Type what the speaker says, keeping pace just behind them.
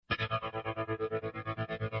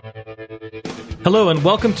Hello and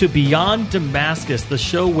welcome to Beyond Damascus, the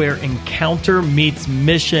show where encounter meets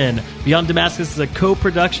mission. Beyond Damascus is a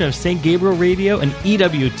co-production of St. Gabriel Radio and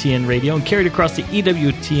EWTN Radio and carried across the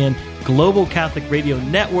EWTN Global Catholic Radio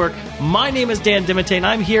Network. My name is Dan Dimite, and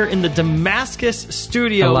I'm here in the Damascus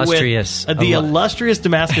studio with the illustrious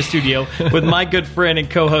Damascus studio with my good friend and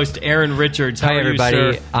co-host Aaron Richards. How Hi, are everybody.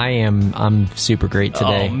 You, sir? I'm super great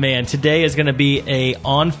today. Oh man, today is going to be a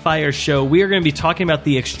on-fire show. We are going to be talking about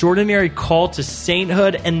the extraordinary call to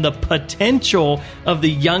sainthood and the potential of the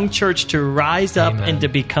young church to rise up and to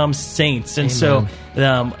become saints. And so,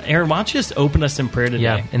 Aaron, why don't you just open us in prayer today?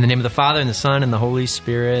 Yeah, in the name of the Father, and the Son, and the Holy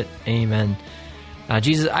Spirit. Amen.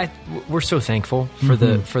 Jesus, we're so thankful for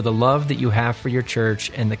the love that you have for your church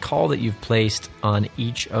and the call that you've placed on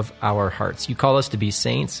each of our hearts. You call us to be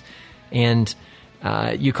saints, and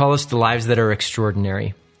you call us to lives that are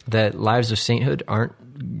extraordinary, that lives of sainthood aren't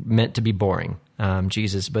meant to be boring,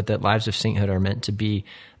 Jesus, but that lives of sainthood are meant to be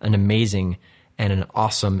an amazing and an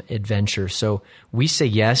awesome adventure. So we say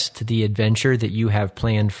yes to the adventure that you have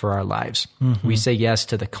planned for our lives. We say yes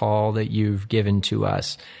to the call that you've given to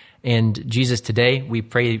us. And Jesus, today we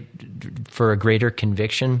pray for a greater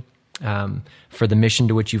conviction for the mission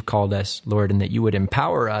to which you've called us, Lord, and that you would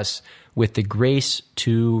empower us with the grace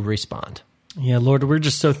to respond. Yeah, Lord, we're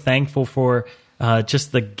just so thankful for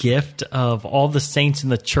just the gift of all the saints in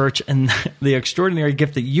the church and the extraordinary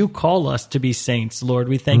gift that you call us to be saints, Lord.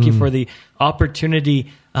 We thank you for the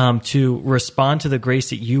opportunity to respond to the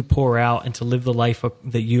grace that you pour out and to live the life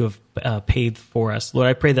that you have paid for us. Lord,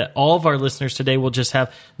 I pray that all of our listeners today will just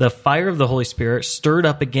have the fire of the Holy Spirit stirred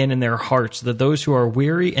up again in their hearts, that those who are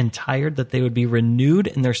weary and tired, that they would be renewed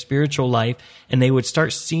in their spiritual life, and they would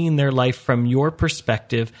start seeing their life from your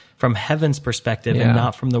perspective, from heaven's perspective, and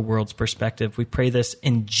not from the world's perspective. We pray this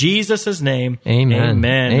in Jesus' name. Amen.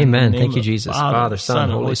 Amen. Amen. Thank you, Jesus. Father, Son,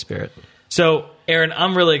 Holy Spirit. So, Aaron,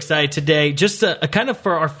 I'm really excited today. Just a kind of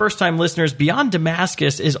for our first-time listeners, Beyond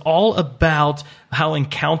Damascus is all about how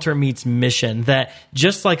encounter meets mission. That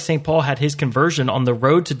just like St. Paul had his conversion on the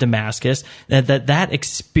road to Damascus, that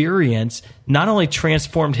experience not only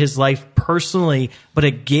transformed his life personally, but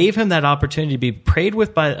it gave him that opportunity to be prayed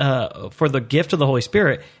with for the gift of the Holy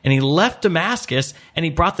Spirit. And he left Damascus and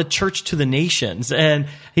he brought the church to the nations. And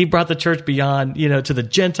he brought the church beyond, to the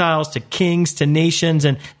Gentiles, to kings, to nations.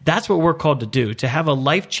 And that's what we're called to do, to have a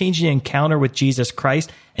life-changing encounter with Jesus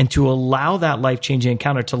Christ and to allow that life-changing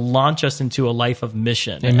encounter to launch us into a life of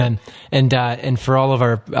mission. Amen. And for all of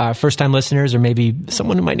our first-time listeners, or maybe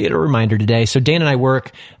someone who might need a reminder today, so Dan and I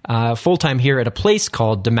work full-time here at a place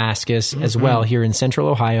called Damascus as well, here in Central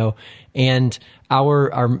Ohio. And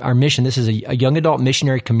our mission, this is a young adult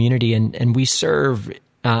missionary community, and we serve,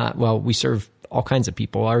 we serve all kinds of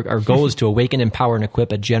people. Our goal is to awaken, empower, and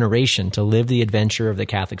equip a generation to live the adventure of the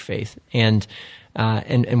Catholic faith. And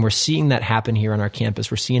we're seeing that happen here on our campus.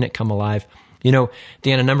 We're seeing it come alive. Dan,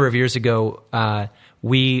 a number of years ago,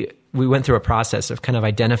 we went through a process of kind of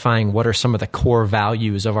identifying what are some of the core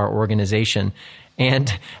values of our organization.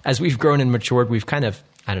 And as we've grown and matured, we've kind of,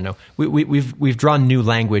 we've drawn new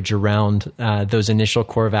language around those initial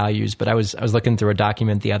core values. But I was looking through a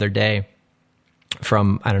document the other day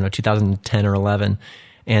from 2010 or 11.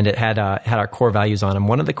 And it had our core values on them.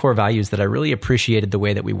 One of the core values that I really appreciated the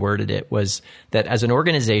way that we worded it was that as an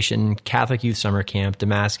organization, Catholic Youth Summer Camp,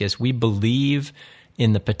 Damascus, we believe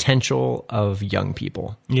in the potential of young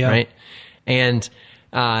people, right? And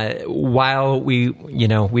while we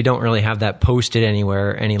don't really have that posted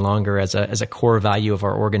anywhere any longer as a core value of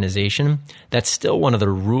our organization, that's still one of the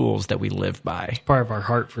rules that we live by. It's part of our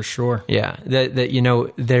heart for sure. Yeah,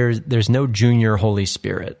 there's no junior Holy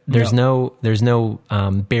Spirit. There's no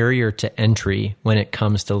barrier to entry when it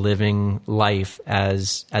comes to living life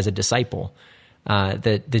as a disciple.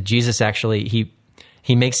 That Jesus actually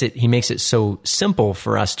he makes it so simple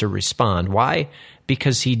for us to respond. Why?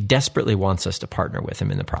 Because he desperately wants us to partner with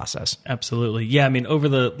him in the process. Absolutely. Yeah, over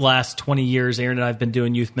the last 20 years, Aaron and I have been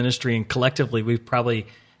doing youth ministry, and collectively we've probably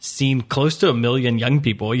seen close to 1 million young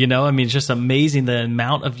people. It's just amazing the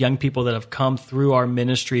amount of young people that have come through our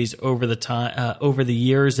ministries over the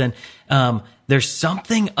years. And there's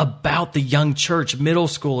something about the young church, middle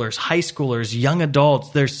schoolers, high schoolers, young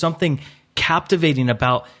adults. There's something captivating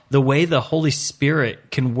about the way the Holy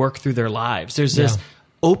Spirit can work through their lives. There's this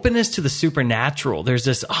openness to the supernatural. There's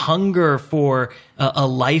this hunger for a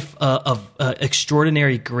life of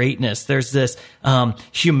extraordinary greatness. There's this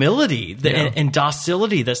humility and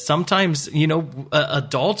docility that sometimes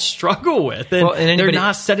adults struggle with, and they're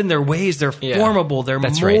not set in their ways. They're formable. They're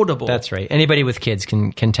moldable. Right. That's right. Anybody with kids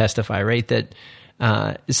can testify, right? That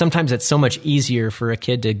sometimes it's so much easier for a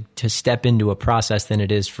kid to step into a process than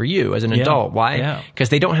it is for you as an adult. Why? Because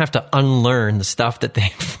they don't have to unlearn the stuff that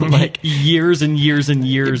they've like years and years and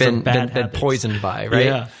years been, of bad been poisoned by, right?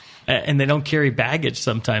 Yeah. And they don't carry baggage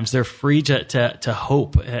sometimes. They're free to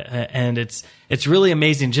hope. And it's really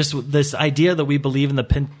amazing. Just this idea that we believe in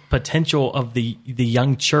the potential of the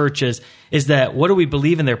young church is that, what do we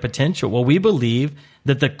believe in their potential? Well, we believe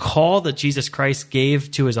that the call that Jesus Christ gave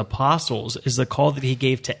to his apostles is the call that he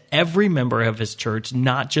gave to every member of his church,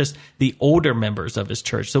 not just the older members of his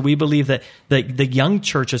church. So we believe that the young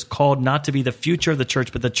church is called not to be the future of the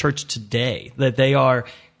church, but the church today, that they are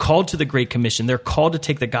called to the Great Commission. They're called to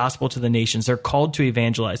take the gospel to the nations. They're called to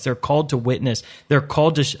evangelize. They're called to witness. They're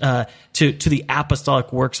called to the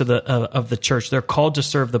apostolic works of the church. They're called to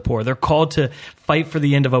serve the poor. They're called to fight for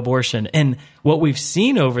the end of abortion. And what we've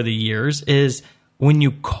seen over the years is, when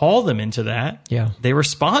you call them into that, they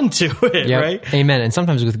respond to it, right? Amen. And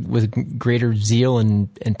sometimes with greater zeal and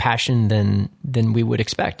passion than we would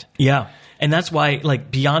expect. Yeah. And that's why, like,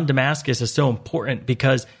 Beyond Damascus is so important,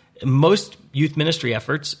 because most youth ministry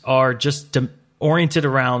efforts are just oriented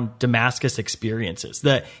around Damascus experiences.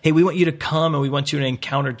 That, hey, we want you to come and we want you to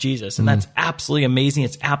encounter Jesus. And that's absolutely amazing.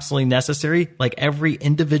 It's absolutely necessary. Like, every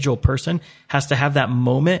individual person has to have that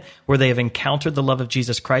moment where they have encountered the love of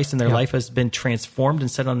Jesus Christ and their life has been transformed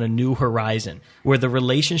and set on a new horizon, where the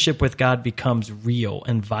relationship with God becomes real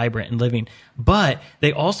and vibrant and living. But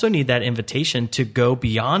they also need that invitation to go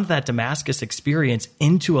beyond that Damascus experience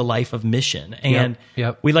into a life of mission. And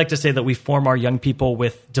we like to say that we form our young people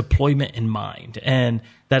with deployment in mind. And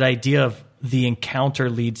that idea of the encounter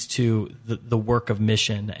leads to the work of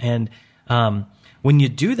mission. And when you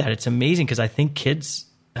do that, it's amazing, because I think kids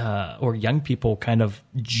or young people kind of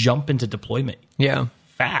jump into deployment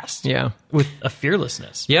fast with a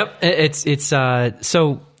fearlessness. Yep. It's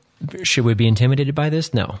so should we be intimidated by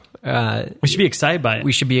this? No. We should be excited by it.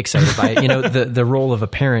 We should be excited by it. You know, the role of a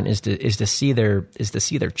parent is to see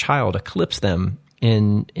their child eclipse them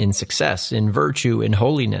in success, in virtue, in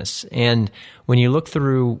holiness. And when you look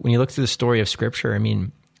through the story of Scripture, I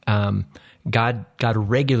mean, God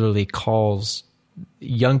regularly calls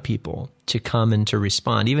young people to come and to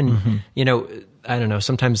respond. Even you know, I don't know.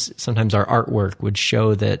 Sometimes our artwork would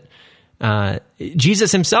show that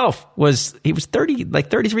Jesus himself was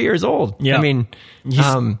 33 years old. Yeah. I mean,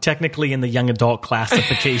 he's technically in the young adult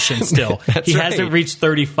classification still. He hasn't reached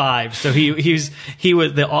 35. So he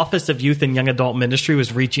was the Office of Youth and Young Adult Ministry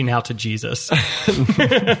was reaching out to Jesus.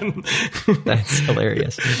 That's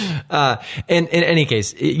hilarious. And in any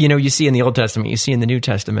case, you know, you see in the Old Testament, you see in the New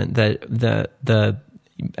Testament that the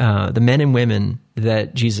men and women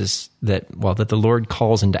that the Lord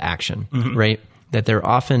calls into action, right? That they're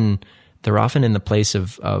often in the place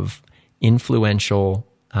of influential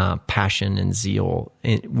passion and zeal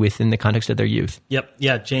within the context of their youth. Yep.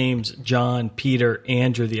 Yeah. James, John, Peter,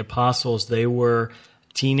 Andrew, the apostles, they were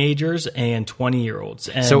teenagers and 20-year-olds.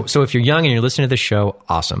 And so if you're young and you're listening to this show,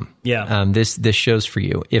 awesome. Yeah. This show's for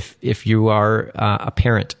you. If you are a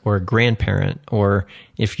parent or a grandparent, or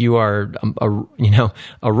if you are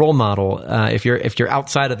a role model, if you're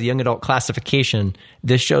outside of the young adult classification,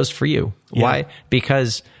 this show's for you. Yeah. Why?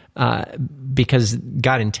 Because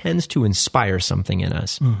God intends to inspire something in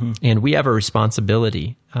us, and we have a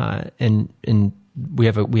responsibility, and we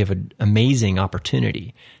have an amazing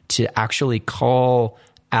opportunity to actually call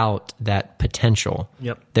out that potential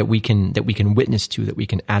that we can witness to, that we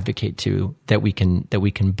can advocate to, that we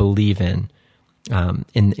can believe in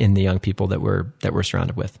the young people that we're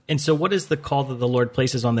surrounded with. And so what is the call that the Lord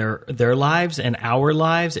places on their lives and our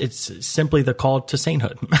lives? It's simply the call to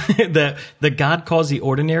sainthood. The God calls the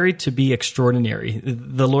ordinary to be extraordinary.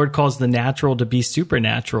 The Lord calls the natural to be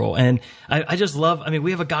supernatural. And I just love,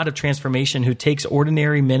 we have a God of transformation who takes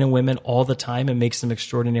ordinary men and women all the time and makes them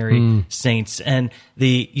extraordinary saints. And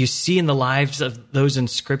you see in the lives of those in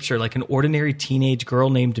Scripture, like an ordinary teenage girl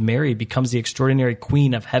named Mary becomes the extraordinary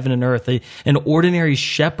queen of heaven and earth. An ordinary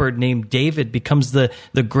shepherd named David becomes the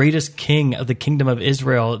greatest king of the kingdom of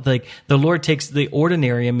Israel. Like, the Lord takes the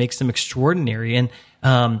ordinary and makes them extraordinary. And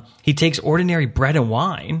he takes ordinary bread and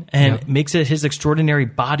wine and makes it his extraordinary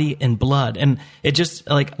body and blood. And it just,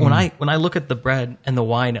 like, when I look at the bread and the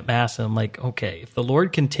wine at Mass, I'm like, okay, if the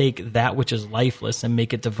Lord can take that which is lifeless and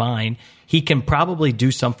make it divine, he can probably do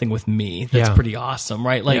something with me that's pretty awesome,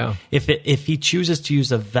 right? Like, if he chooses to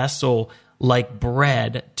use a vessel like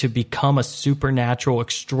bread to become a supernatural,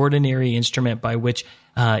 extraordinary instrument by which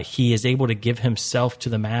he is able to give himself to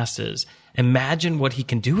the masses, imagine what he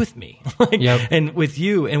can do with me and with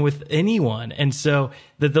you and with anyone. And so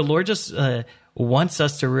the Lord just wants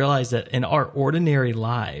us to realize that in our ordinary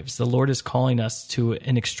lives, the Lord is calling us to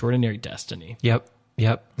an extraordinary destiny. Yep.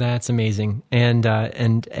 That's amazing. And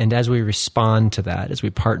as we respond to that, as we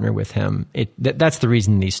partner with Him, that's the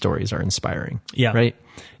reason these stories are inspiring. Yeah. Right.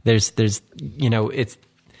 There's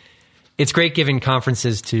it's great giving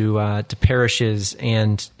conferences to parishes,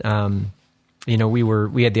 and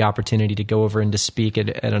we had the opportunity to go over and to speak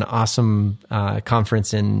at an awesome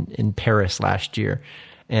conference in Paris last year.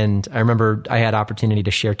 And I remember I had opportunity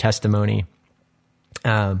to share testimony.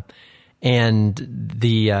 And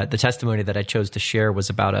the testimony that I chose to share was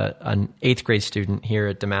about an 8th grade student here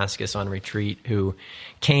at Damascus on retreat who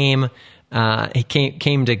came to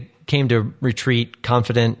retreat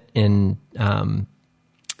confident in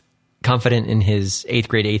his 8th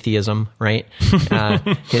grade atheism, right?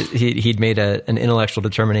 He'd made an intellectual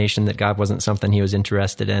determination that God wasn't something he was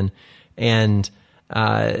interested in. And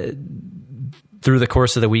through the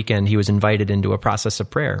course of the weekend, he was invited into a process of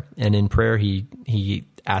prayer. And in prayer, he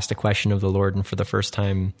asked a question of the Lord, and for the first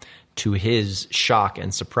time, to his shock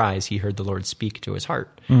and surprise, he heard the Lord speak to his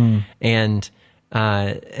heart. And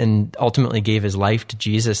ultimately gave his life to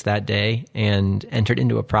Jesus that day, and entered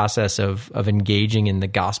into a process of engaging in the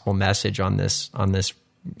gospel message on this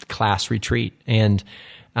class retreat. And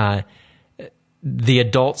the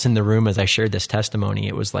adults in the room, as I shared this testimony,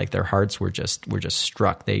 it was like their hearts were just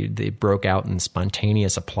struck. They broke out in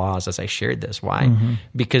spontaneous applause as I shared this. Why?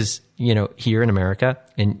 Because here in America,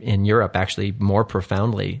 in Europe, actually more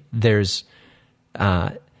profoundly, there's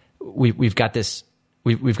we've got this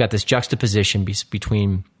juxtaposition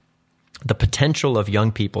between the potential of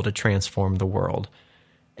young people to transform the world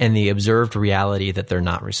and the observed reality that they're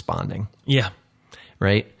not responding. Yeah.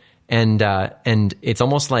 Right. And it's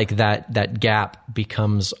almost like that gap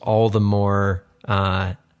becomes all the more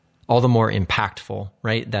impactful,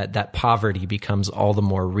 right? That poverty becomes all the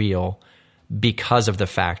more real because of the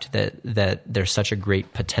fact that there's such a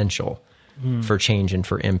great potential for change and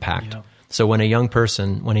for impact. Yeah. So when a young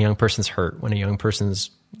person's hurt, when a young person's,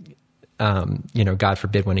 God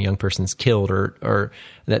forbid, when a young person's killed, or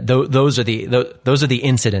that those are the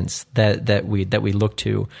incidents that we look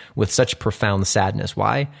to with such profound sadness.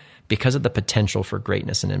 Why? Because of the potential for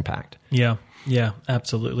greatness and impact. Yeah,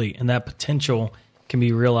 absolutely. And that potential can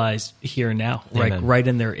be realized here and now, right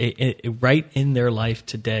in their life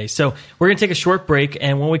today. So we're going to take a short break,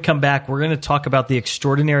 and when we come back, we're going to talk about the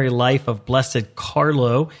extraordinary life of Blessed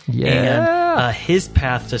Carlo and his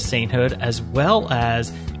path to sainthood, as well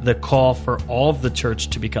as the call for all of the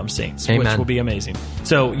church to become saints, which will be amazing.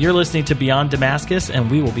 So you're listening to Beyond Damascus, and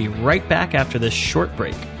we will be right back after this short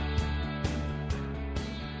break.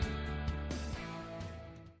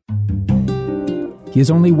 He is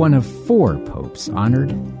only one of 4 popes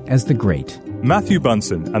honored as the Great. Matthew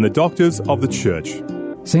Bunsen and the Doctors of the Church.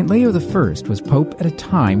 St. Leo I was pope at a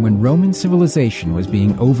time when Roman civilization was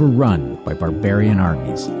being overrun by barbarian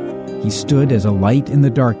armies. He stood as a light in the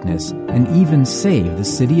darkness and even saved the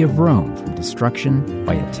city of Rome from destruction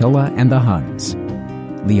by Attila and the Huns.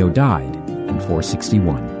 Leo died in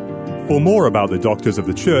 461. For more about the Doctors of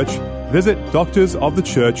the Church, visit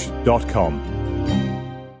doctorsofthechurch.com.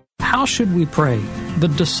 How should we pray? The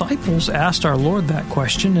disciples asked our Lord that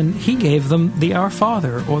question, and He gave them the Our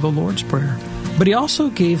Father, or the Lord's Prayer. But He also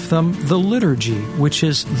gave them the liturgy, which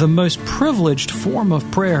is the most privileged form of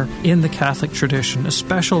prayer in the Catholic tradition,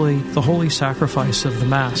 especially the holy sacrifice of the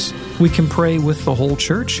Mass. We can pray with the whole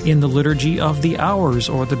Church in the liturgy of the hours,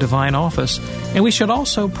 or the divine office. And we should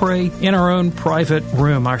also pray in our own private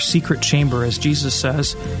room, our secret chamber, as Jesus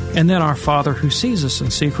says, and then our Father who sees us in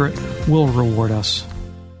secret will reward us.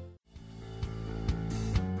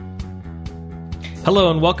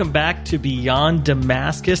 Hello and welcome back to Beyond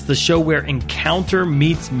Damascus, the show where encounter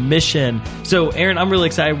meets mission. So, Aaron, I'm really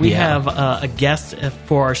excited. We have a guest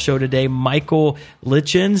for our show today, Michael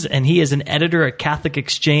Lichens, and he is an editor at Catholic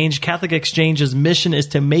Exchange. Catholic Exchange's mission is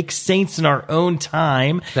to make saints in our own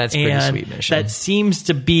time. That's a pretty sweet mission. That seems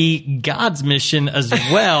to be God's mission as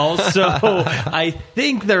well. So I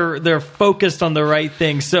think they're focused on the right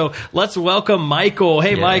thing. So let's welcome Michael.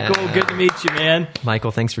 Hey, Michael, good to meet you, man.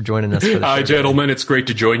 Michael, thanks for joining us for the show. Hi, gentlemen. It's great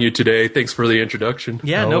to join you today. Thanks for the introduction.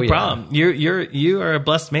 Yeah, no problem. You are a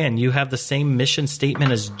blessed man. You have the same mission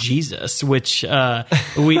statement as Jesus, which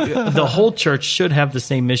the whole church should have the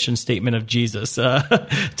same mission statement of Jesus,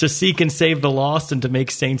 to seek and save the lost and to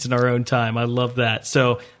make saints in our own time. I love that.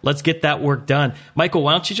 So let's get that work done. Michael,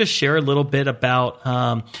 why don't you just share a little bit about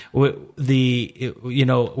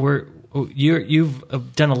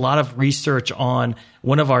you've done a lot of research on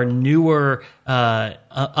one of our newer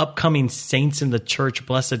upcoming saints in the church,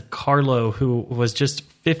 Blessed Carlo, who was just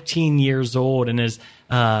 15 years old and is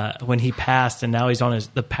when he passed, and now he's on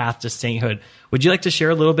the path to sainthood. Would you like to share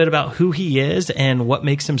a little bit about who he is and what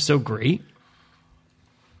makes him so great?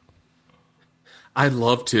 I'd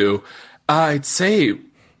love to. I'd say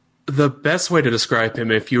the best way to describe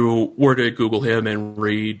him, if you were to Google him and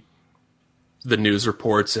read the news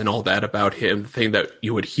reports and all that about him, the thing that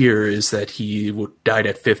you would hear is that he died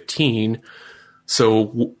at 15.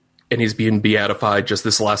 So, and he's being beatified just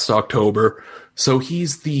this last October. So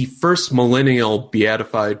he's the first millennial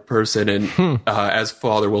beatified person. And as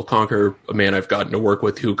Father Will Conquer, a man I've gotten to work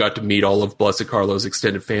with who got to meet all of Blessed Carlo's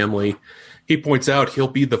extended family, he points out he'll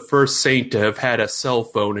be the first saint to have had a cell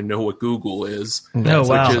phone and know what Google is,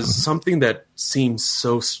 which is something that seems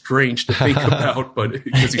so strange to think about, but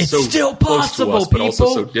because he's so still close possible, to us, but also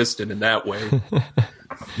people. so distant in that way.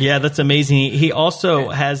 Yeah, that's amazing. He also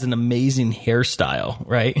has an amazing hairstyle,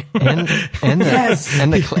 right? And the And choice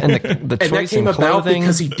that came in about clothing.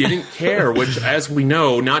 because he didn't care, which, as we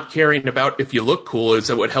know, not caring about if you look cool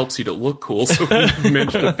is what helps you to look cool. So we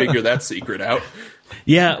mentioned to figure that secret out.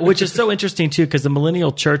 Yeah, which is so interesting too, because the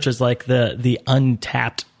millennial church is like the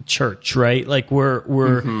untapped church, right? Like we're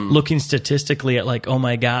looking statistically at like, oh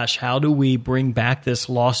my gosh, how do we bring back this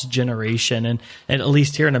lost generation? And at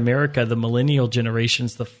least here in America, the millennial generation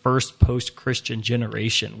is the first post-Christian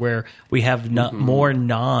generation where we have more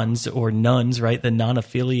nons or nuns, right? The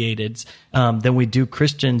non-affiliateds than we do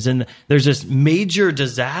Christians. And there's this major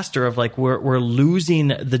disaster of like, we're losing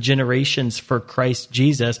the generations for Christ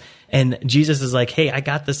Jesus. And Jesus is like, hey, I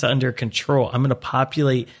got this under control. I'm going to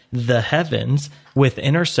populate the heavens with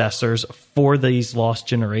intercessors for these lost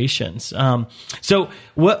generations. So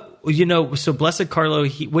Blessed Carlo,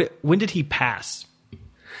 when did he pass?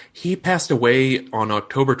 He passed away on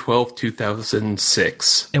October 12th,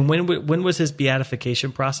 2006. And when was his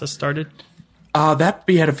beatification process started? That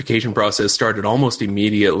beatification process started almost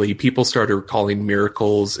immediately. People started recalling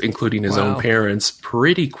miracles, including his own parents,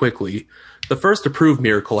 pretty quickly. The first approved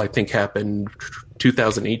miracle, I think, happened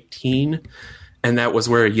 2018, and that was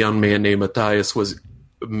where a young man named Matthias was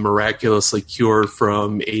miraculously cured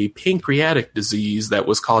from a pancreatic disease that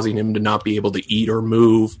was causing him to not be able to eat or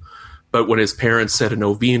move. But when his parents said a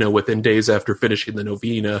novena, within days after finishing the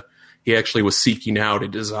novena, he actually was seeking out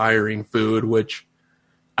and desiring food, which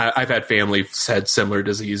I've had family had similar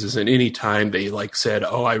diseases, and any time they said,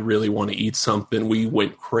 "Oh, I really want to eat something," we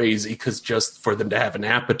went crazy because just for them to have an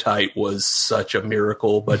appetite was such a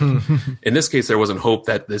miracle. But in this case, there wasn't hope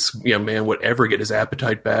that this young man would ever get his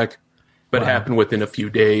appetite back. But it happened within a few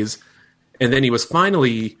days, and then he was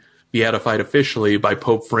finally beatified officially by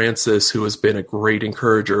Pope Francis, who has been a great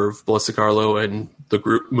encourager of Blessed Carlo and the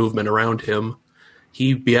group movement around him.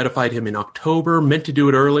 He beatified him in October, meant to do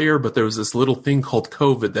it earlier, but there was this little thing called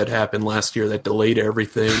COVID that happened last year that delayed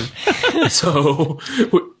everything. So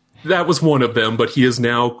that was one of them, but he is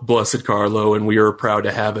now Blessed Carlo, and we are proud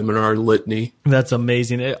to have him in our litany. That's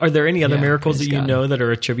amazing. Are there any other miracles that you know that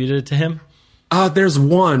are attributed to him? There's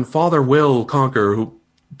one, Father Will Conquer, who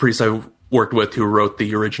priest I worked with, who wrote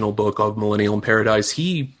the original book of Millennial in Paradise.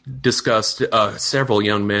 He discussed several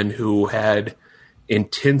young men who had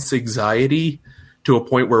intense anxiety, to a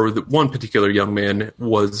point where one particular young man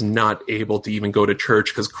was not able to even go to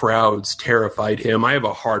church because crowds terrified him. I have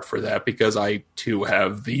a heart for that because I, too,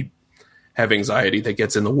 have anxiety that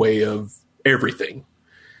gets in the way of everything.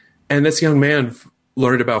 And this young man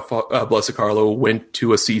learned about Blessed Carlo, went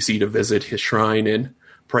to Assisi to visit his shrine and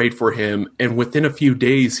prayed for him. And within a few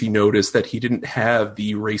days, he noticed that he didn't have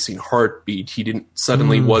the racing heartbeat. He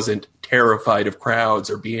wasn't terrified of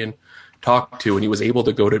crowds or being talked to, and he was able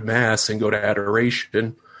to go to Mass and go to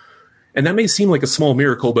adoration. And that may seem like a small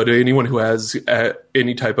miracle, but anyone who has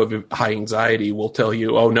any type of high anxiety will tell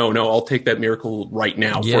you, oh, no, I'll take that miracle right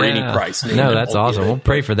now for any price. No, that's awesome. We'll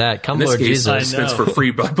pray for that. Come, Lord Jesus. Dispense for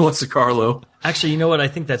free by Blessed Carlo. Actually, you know what? I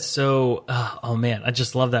think that's so, oh man, I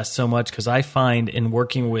just love that so much, because I find in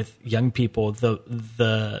working with young people,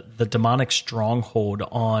 the demonic stronghold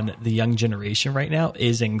on the young generation right now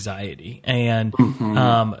is anxiety. And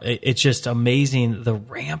it's just amazing the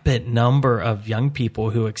rampant number of young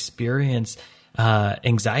people who experience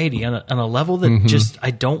anxiety on a level that just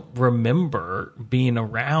I don't remember being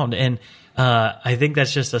around. And I think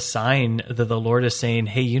that's just a sign that the Lord is saying,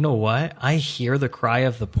 hey, you know what? I hear the cry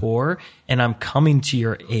of the poor, and I'm coming to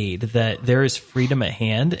your aid, that there is freedom at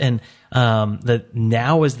hand, and that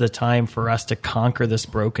now is the time for us to conquer this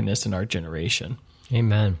brokenness in our generation.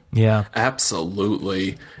 Amen. Yeah.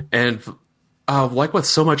 Absolutely. And like with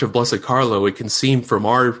so much of Blessed Carlo, it can seem from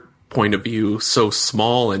our point of view so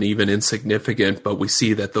small and even insignificant, but we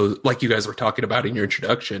see that those, like you guys were talking about in your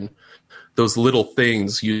introduction, those little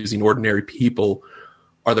things using ordinary people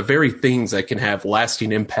are the very things that can have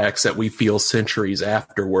lasting impacts that we feel centuries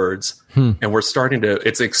afterwards. And we're starting to,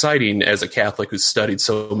 it's exciting as a Catholic who's studied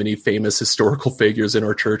so many famous historical figures in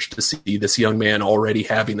our church to see this young man already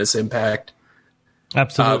having this impact.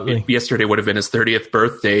 Absolutely. Yesterday would have been his 30th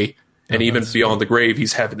birthday. And even beyond the grave,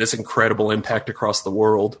 he's having this incredible impact across the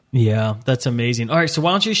world. Yeah, that's amazing. All right, so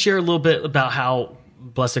why don't you share a little bit about how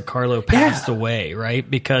Blessed Carlo passed away, right?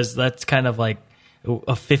 Because that's kind of like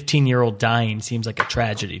a 15-year-old dying seems like a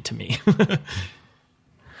tragedy to me.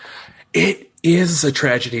 It is a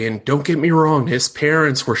tragedy, and don't get me wrong, his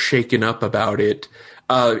parents were shaken up about it.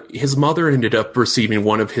 His mother ended up receiving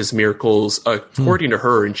one of his miracles, according to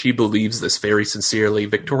her, and she believes this very sincerely.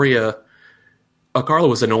 Victoria, Carlo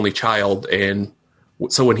was an only child, and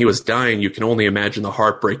so when he was dying, you can only imagine the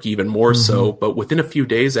heartbreak even more so. But within a few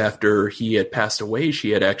days after he had passed away,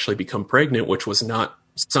 she had actually become pregnant, which was not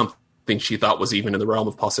something she thought was even in the realm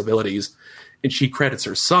of possibilities. And she credits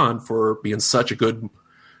her son for being such a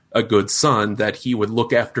good son that he would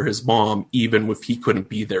look after his mom even if he couldn't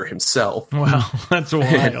be there himself. Wow, that's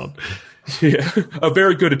wild. Yeah, a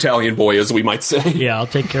very good Italian boy, as we might say. Yeah, I'll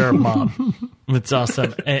take care of mom. That's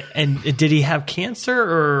awesome. And did he have cancer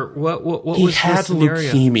or what he was had the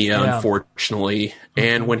scenario? leukemia, unfortunately.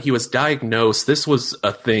 And when he was diagnosed, this was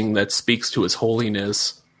a thing that speaks to his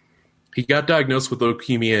holiness. He got diagnosed with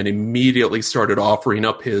leukemia and immediately started offering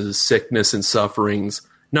up his sickness and sufferings,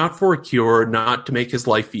 not for a cure, not to make his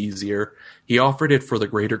life easier. He offered it for the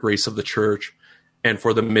greater grace of the church and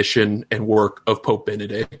for the mission and work of Pope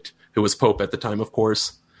Benedict, who was Pope at the time, of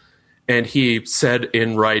course. And he said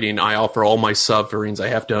in writing, I offer all my sufferings I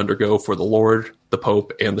have to undergo for the Lord, the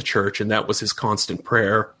Pope, and the church. And that was his constant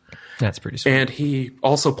prayer. That's pretty sweet. And he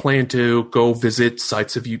also planned to go visit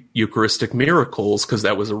sites of Eucharistic miracles because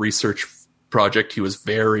that was a research project he was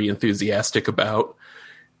very enthusiastic about.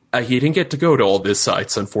 He didn't get to go to all these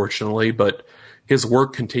sites, unfortunately, but his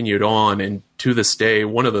work continued on. And to this day,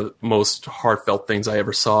 one of the most heartfelt things I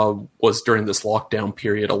ever saw was during this lockdown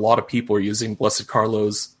period. A lot of people are using Blessed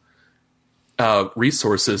Carlo's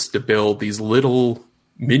resources to build these little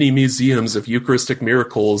mini museums of Eucharistic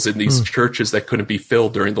miracles in these churches that couldn't be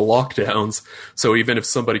filled during the lockdowns. So even if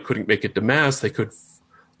somebody couldn't make it to Mass, they could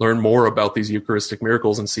learn more about these Eucharistic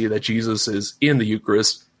miracles and see that Jesus is in the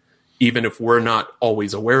Eucharist, even if we're not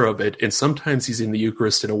always aware of it. And sometimes he's in the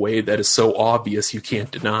Eucharist in a way that is so obvious you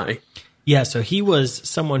can't deny. Yeah, so he was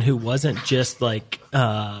someone who wasn't just like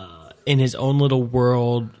in his own little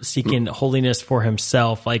world seeking holiness for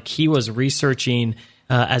himself. Like he was researching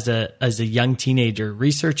as a young teenager,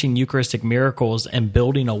 researching Eucharistic miracles and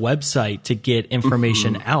building a website to get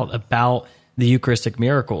information out about the Eucharistic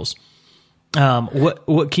miracles.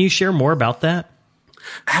 What can you share more about that?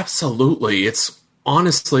 Absolutely. It's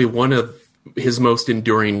honestly one of his most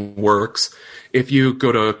enduring works. If you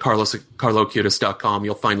go to carloacutis.com,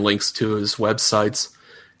 you'll find links to his websites.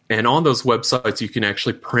 And on those websites, you can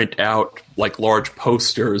actually print out like large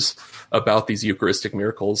posters about these Eucharistic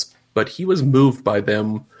miracles. But he was moved by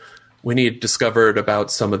them when he had discovered about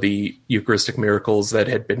some of the Eucharistic miracles that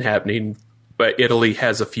had been happening. But Italy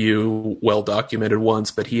has a few well-documented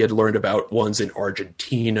ones, but he had learned about ones in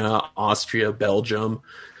Argentina, Austria, Belgium,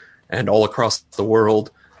 and all across the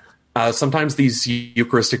world. Sometimes these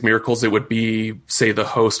Eucharistic miracles, it would be, say, the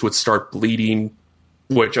host would start bleeding,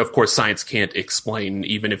 which, of course, science can't explain.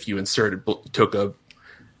 Even if you took a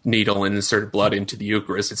needle and inserted blood into the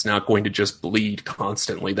Eucharist, it's not going to just bleed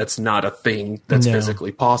constantly. That's not a thing that's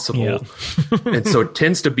physically possible. Yeah. And so it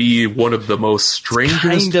tends to be one of the most strangest.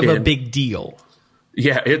 Kind of a big deal.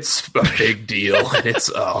 Yeah, it's a big deal. And it's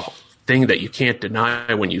a thing that you can't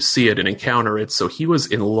deny when you see it and encounter it. So he was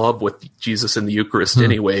in love with Jesus in the Eucharist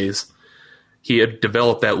anyways. He had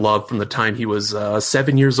developed that love from the time he was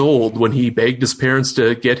 7 years old when he begged his parents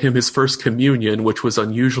to get him his first communion, which was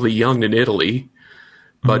unusually young in Italy.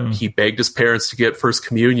 But he begged his parents to get First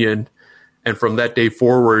Communion, and from that day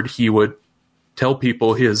forward, he would tell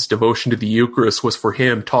people his devotion to the Eucharist was for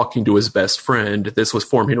him talking to his best friend. This was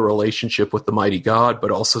forming a relationship with the mighty God,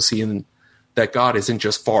 but also seeing that God isn't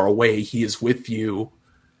just far away. He is with you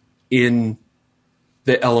in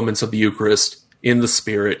the elements of the Eucharist, in the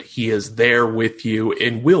Spirit. He is there with you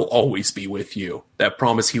and will always be with you. That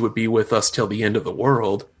promise he would be with us till the end of the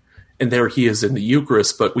world. And there he is in the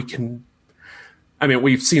Eucharist, but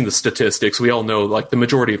we've seen the statistics. We all know, like, the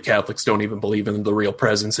majority of Catholics don't even believe in the real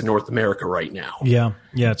presence in North America right now. Yeah,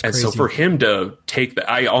 it's crazy. And so for him to take that,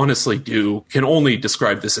 I honestly can only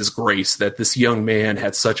describe this as grace, that this young man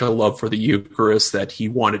had such a love for the Eucharist that he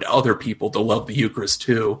wanted other people to love the Eucharist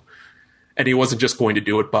too. And he wasn't just going to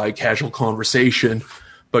do it by casual conversation,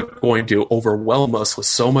 but going to overwhelm us with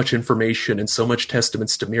so much information and so much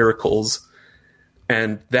testaments to miracles.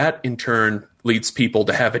 And that in turn leads people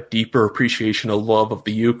to have a deeper appreciation of love of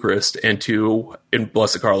the Eucharist, and to, in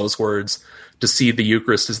Blessed Carlo's words, to see the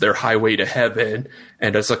Eucharist as their highway to heaven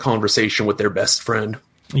and as a conversation with their best friend.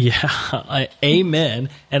 Yeah, amen.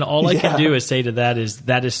 And all I can do is say to that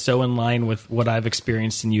is so in line with what I've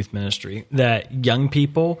experienced in youth ministry, that young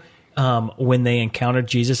people, when they encounter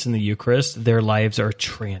Jesus in the Eucharist, their lives are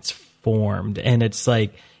transformed. And it's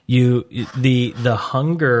like the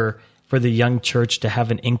hunger for the young church to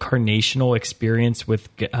have an incarnational experience with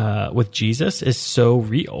Jesus is so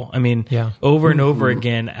real. I mean, over and over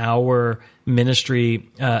again, our ministry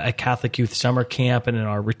at Catholic Youth Summer Camp and in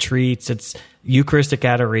our retreats, it's Eucharistic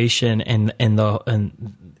adoration and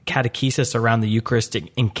catechesis around the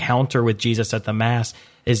Eucharistic encounter with Jesus at the Mass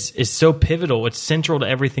is so pivotal. It's central to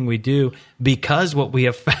everything we do, because what we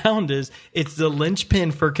have found is it's the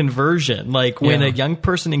linchpin for conversion. Like when a young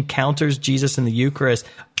person encounters Jesus in the Eucharist,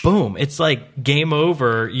 boom, it's like game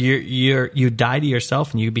over. You die to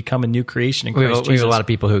yourself and you become a new creation in Christ Jesus. We have a lot of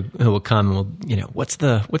people who will come and will, what's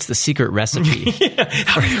the secret recipe?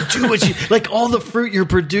 How do you do what you like? All the fruit you're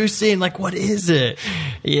producing, like what is it?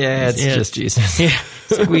 It's just Jesus. Yeah.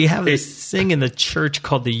 It's like we have this thing in the church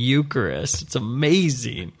called the Eucharist. It's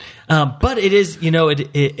amazing, but it is,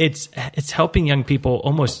 it's helping young people,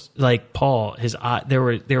 almost like Paul. His eye, there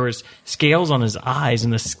was scales on his eyes,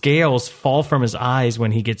 and the scales fall from his eyes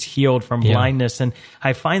when he gets healed from blindness. And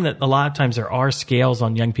I find that a lot of times there are scales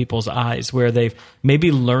on young people's eyes where they've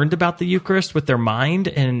maybe learned about the Eucharist with their mind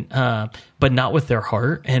and but not with their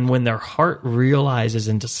heart. And when their heart realizes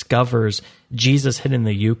and discovers Jesus hidden in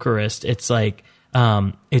the Eucharist, it's like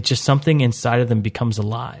it's just something inside of them becomes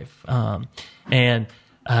alive.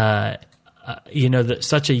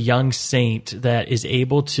 Such a young saint that is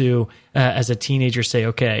able to, as a teenager, say,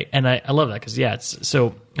 okay, and I love that because,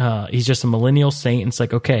 he's just a millennial saint. And it's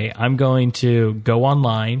like, okay, I'm going to go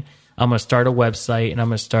online, I'm going to start a website, and I'm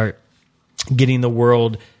going to start getting the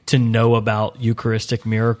world to know about Eucharistic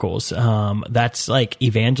miracles. That's like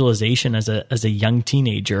evangelization as a young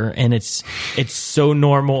teenager, and it's so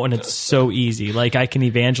normal and it's so easy. Like I can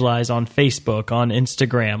evangelize on Facebook, on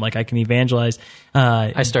Instagram. Like I can evangelize.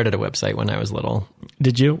 I started a website when I was little.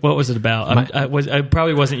 Did you? What was it about? I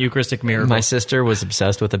probably wasn't Eucharistic miracles. My sister was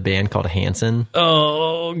obsessed with a band called Hanson.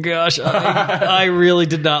 Oh gosh, I really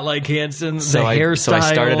did not like Hanson. So I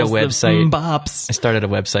started a website. Bops. I started a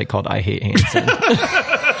website called I Hate Hanson.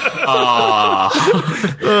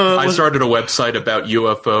 I started a website about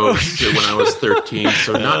UFOs when I was 13,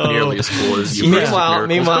 so not nearly as cool as you. Meanwhile,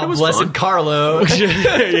 Blessed Carlo.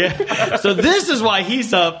 Yeah. So this is why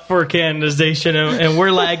he's up for canonization, and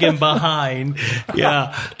we're lagging behind.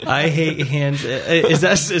 Yeah, I hate hands.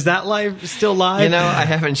 Is that live still live? I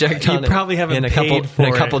haven't checked on it. You probably haven't in a couple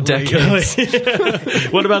decades.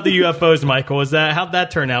 What about the UFOs, Michael? How'd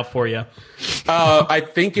that turn out for you? I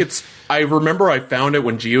think I remember I found it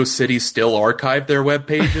when GeoCities still archived their web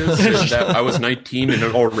pages. I was 19 and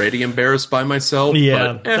already embarrassed by myself.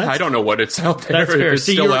 Yeah, but I don't know what it's out there. That's fair. It's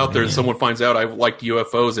still out there, and someone finds out I liked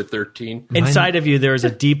UFOs at 13. Inside of you, there is a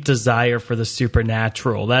deep desire for the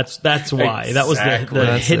supernatural. That's why. Exactly. That was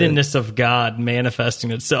the hiddenness of God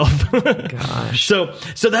manifesting itself. Gosh. So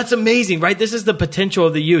that's amazing, right? This is the potential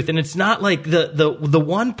of the youth, and it's not like the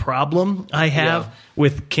one problem I have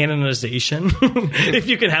with canonization, if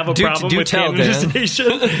you can have a problem with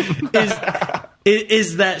canonization,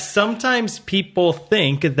 is that sometimes people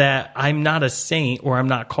think that I'm not a saint or I'm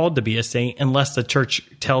not called to be a saint unless the church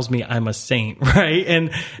tells me I'm a saint, right?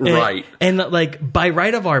 And like by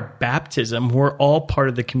right of our baptism, we're all part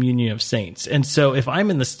of the communion of saints. And so if I'm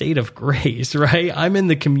in the state of grace, right, I'm in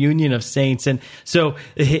the communion of saints. And so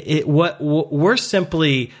we're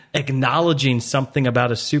simply acknowledging something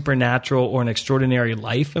about a supernatural or an extraordinary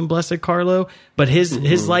life in Blessed Carlo, but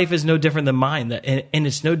his life is no different than mine, and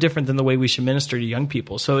it's no different than the way we should minister to young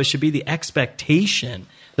people. So it should be the expectation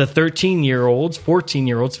that 13-year-olds,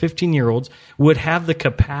 14-year-olds, 15-year-olds would have the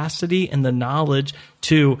capacity and the knowledge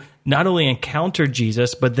to not only encounter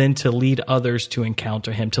Jesus, but then to lead others to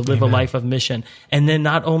encounter him, to live a life of mission, and then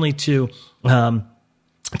not only to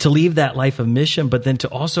leave that life of mission, but then to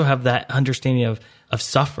also have that understanding of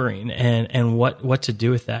suffering and what to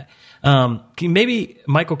do with that. Maybe,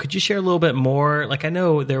 Michael, could you share a little bit more? Like I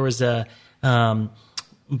know there was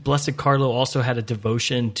Blessed Carlo also had a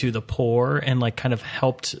devotion to the poor and like kind of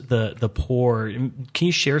helped the poor. Can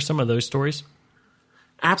you share some of those stories?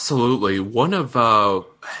 Absolutely. One of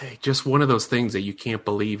those things that you can't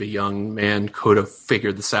believe a young man could have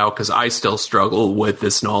figured this out, because I still struggle with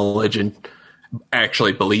this knowledge and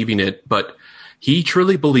actually believing it. But he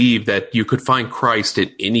truly believed that you could find Christ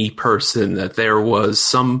in any person, that there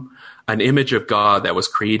was an image of God that was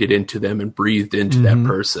created into them and breathed into that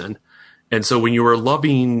person. And so when you were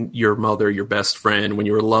loving your mother, your best friend, when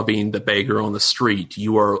you were loving the beggar on the street,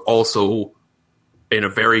 you are also, in a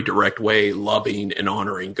very direct way, loving and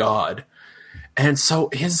honoring God. And so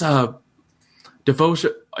his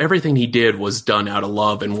devotion, everything he did was done out of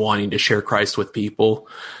love and wanting to share Christ with people.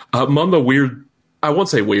 Among the weird, I won't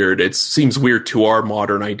say weird, it seems weird to our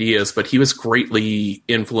modern ideas, but he was greatly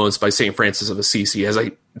influenced by St. Francis of Assisi, as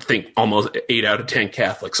I think almost 8 out of 10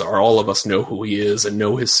 Catholics are. All of us know who he is and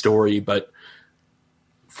know his story, but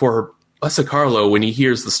for Blessed Carlo, when he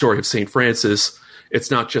hears the story of St. Francis,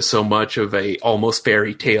 it's not just so much of a almost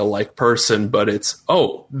fairy tale like person, but it's,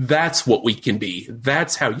 oh, that's what we can be.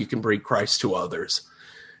 That's how you can bring Christ to others.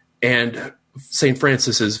 And St.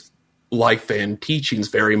 Francis's life and teachings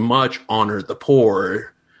very much honored the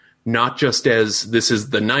poor, not just as this is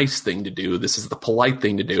the nice thing to do, this is the polite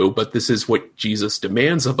thing to do, but this is what Jesus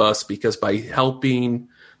demands of us, because by helping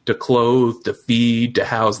to clothe, to feed, to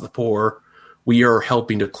house the poor, we are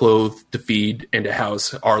helping to clothe, to feed, and to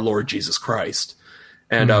house our Lord Jesus Christ.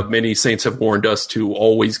 And many saints have warned us to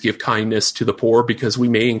always give kindness to the poor, because we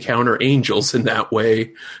may encounter angels in that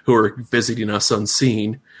way who are visiting us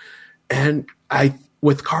unseen. And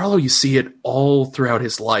with Carlo, you see it all throughout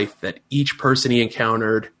his life, that each person he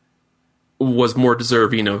encountered was more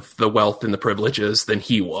deserving of the wealth and the privileges than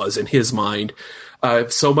he was in his mind.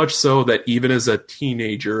 So much so that even as a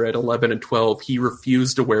teenager at 11 and 12, he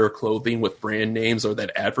refused to wear clothing with brand names or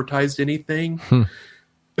that advertised anything,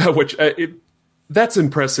 which that's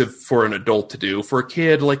impressive for an adult to do. For a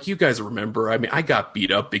kid, like you guys remember, I mean, I got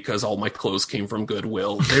beat up because all my clothes came from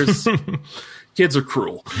Goodwill. There's kids are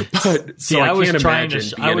cruel, but See, so I was can't trying imagine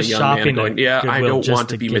to, being I was a young shopping man going, at I Goodwill don't want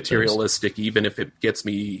to be get materialistic, even if it gets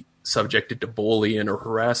me subjected to bullying or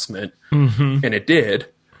harassment. And it did,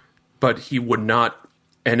 but he would not.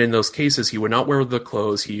 And in those cases, he would not wear the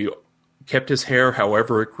clothes. He kept his hair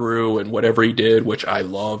however it grew and whatever he did, which I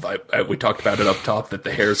love. We talked about it up top that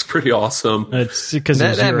the hair is pretty awesome. It's because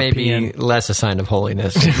that may be less a sign of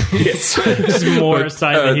holiness. It's more a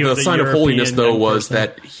sign that he was the sign of holiness, though, was person.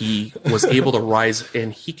 that he was able to rise,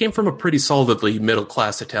 and he came from a pretty solidly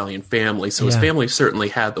middle-class Italian family, so his family certainly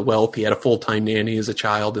had the wealth. He had a full-time nanny as a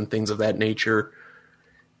child and things of that nature,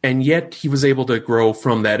 and yet he was able to grow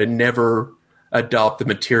from that and never adopt the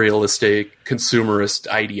materialistic, consumerist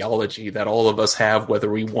ideology that all of us have, whether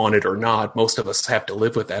we want it or not. Most of us have to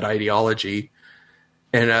live with that ideology.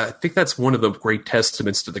 And I think that's one of the great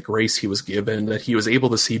testaments to the grace he was given, that he was able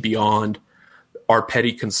to see beyond our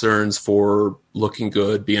petty concerns for looking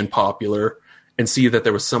good, being popular, and see that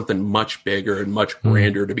there was something much bigger and much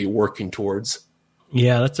grander to be working towards.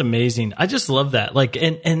 Yeah, that's amazing. I just love that. Like,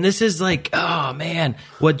 and this is like, oh man,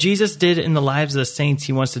 what Jesus did in the lives of the saints,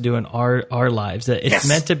 he wants to do in our lives. That it's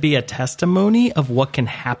meant to be a testimony of what can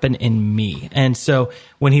happen in me. And so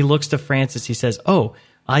when he looks to Francis, he says, oh,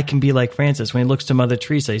 I can be like Francis. When he looks to Mother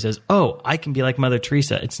Teresa, he says, oh, I can be like Mother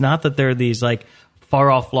Teresa. It's not that they're these like far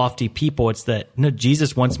off, lofty people. It's that, no,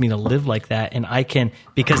 Jesus wants me to live like that. And I can,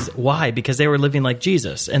 because why? Because they were living like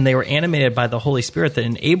Jesus and they were animated by the Holy Spirit that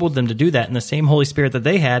enabled them to do that. And the same Holy Spirit that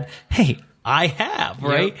they had, hey, I have,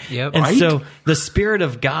 right? Yep. And Right? so the Spirit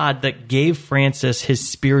of God that gave Francis his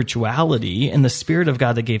spirituality and the Spirit of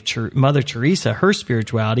God that gave Mother Teresa her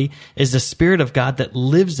spirituality is the Spirit of God that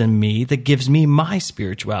lives in me, that gives me my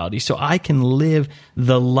spirituality. So I can live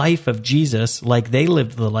the life of Jesus like they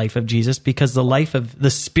lived the life of Jesus, because the life of the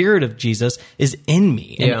Spirit of Jesus is in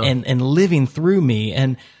me and living through me.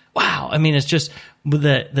 And wow, I mean, it's just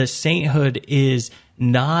the sainthood is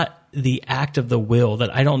not the act of the will,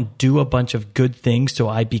 that I don't do a bunch of good things so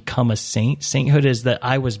I become a saint. Sainthood is that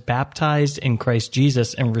I was baptized in Christ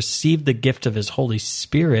Jesus and received the gift of his Holy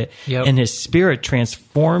Spirit, and his Spirit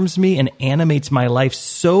transforms me and animates my life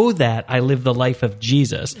so that I live the life of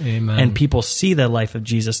Jesus. Amen. And people see the life of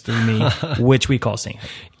Jesus through me, which we call sainthood.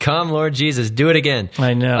 Come, Lord Jesus, do it again.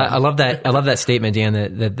 I know. I love that. I love that statement, Dan.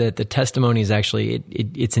 That the testimony is actually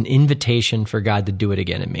it's an invitation for God to do it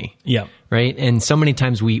again in me. Yeah. Right. And so many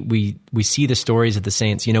times we see the stories of the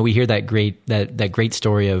saints. You know, we hear that great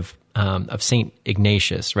story of Saint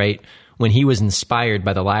Ignatius, right? When he was inspired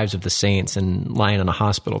by the lives of the saints and lying on a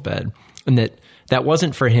hospital bed, and that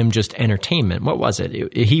wasn't for him just entertainment. What was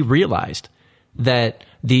it? He realized that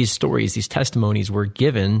these stories, these testimonies were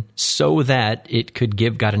given so that it could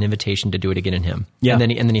give God an invitation to do it again in him. Yeah. And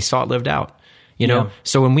then he saw it lived out. You know,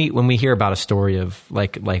 so when we hear about a story of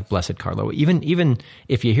like Blessed Carlo, even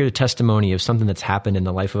if you hear the testimony of something that's happened in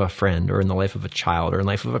the life of a friend or in the life of a child or in the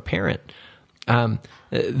life of a parent,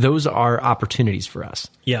 those are opportunities for us.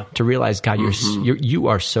 Yeah. To realize, God, you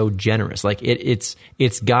are so generous. Like it's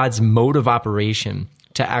God's mode of operation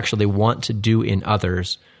to actually want to do in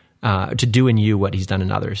others, to do in you what he's done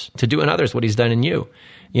in others, to do in others what he's done in you.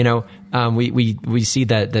 You know, we see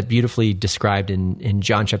that beautifully described in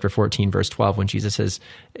John chapter 14, verse 12, when Jesus says,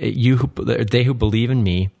 they who believe in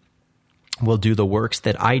me will do the works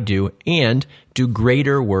that I do and do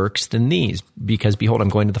greater works than these, because behold, I'm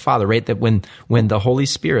going to the Father, right? That when the Holy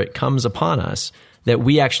Spirit comes upon us, that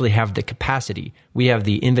we actually have the capacity, we have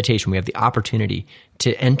the invitation, we have the opportunity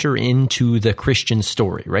to enter into the Christian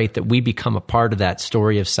story, right? That we become a part of that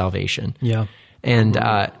story of salvation. Yeah. And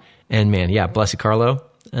man, yeah, Blessed Carlo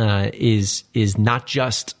is not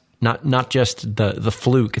just the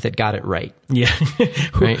fluke that got it right. Yeah.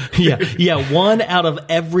 Right? Yeah. One out of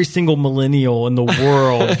every single millennial in the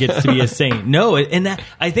world gets to be a saint. No, and that,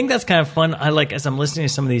 I think that's kind of fun. I like, as I'm listening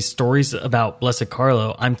to some of these stories about Blessed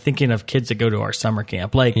Carlo, I'm thinking of kids that go to our summer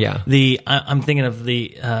camp. Like I'm thinking of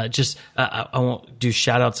the, I won't do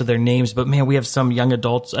shout outs of their names, but man, we have some young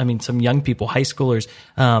adults. I mean, some young people, high schoolers.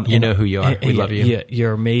 You know who you are. We love you. Yeah,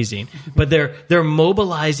 you're amazing. But they're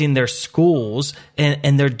mobilizing their schools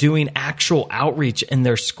and they're doing actual outreach in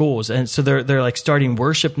their schools. And so they're like starting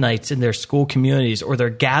worship nights in their school communities, or they're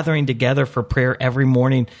gathering together for prayer every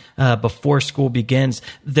morning before school begins.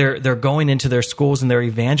 They're going into their schools and they're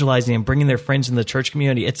evangelizing and bringing their friends in the church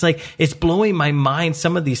community. It's like, it's blowing my mind,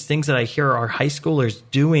 some of these things that I hear our high schoolers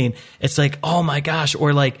doing. It's like, oh my gosh.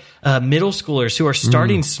 Or like middle schoolers who are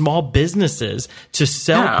starting small businesses to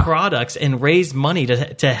sell products and raise money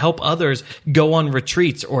to help others go on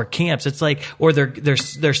retreats or camps. It's like, or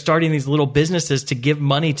they're starting these little businesses to give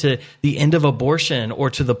money to the end of abortion or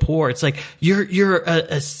to the poor. It's like you're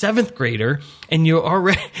a seventh grader and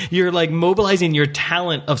you're like mobilizing your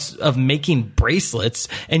talent of making bracelets,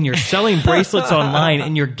 and you're selling bracelets online,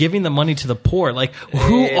 and you're giving the money to the poor. Like,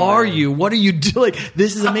 who are you? What are you doing? Like,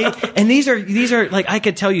 this is amazing. And these are like, I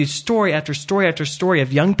could tell you story after story after story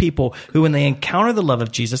of young people who, when they encounter the love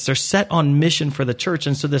of Jesus, they're set on mission for the church.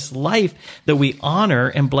 And so this life that we honor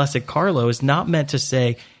in Blessed Carlo is not meant to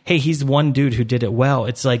say, hey, he's one dude who did it well.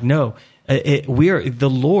 It's like, no, the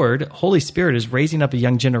Lord, Holy Spirit, is raising up a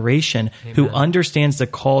young generation who understands the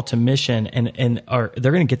call to mission, and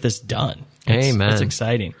they're going to get this done. Amen. It's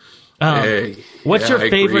exciting. What's your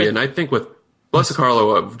favorite? Agree. And I think with Blessed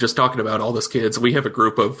Carlo, just talking about all those kids, we have a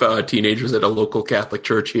group of teenagers at a local Catholic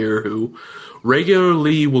church here who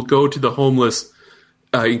regularly will go to the homeless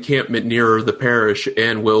encampment near the parish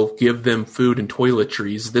and will give them food and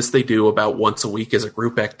toiletries. This they do about once a week as a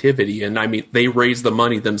group activity. And I mean, they raise the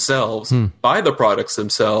money themselves, buy the products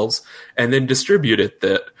themselves, and then distribute it,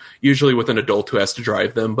 usually with an adult who has to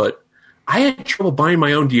drive them. But I had trouble buying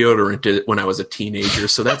my own deodorant when I was a teenager.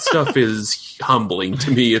 So that stuff is humbling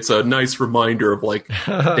to me. It's a nice reminder of like,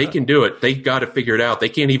 they can do it. They got it figured out. They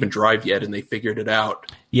can't even drive yet, and they figured it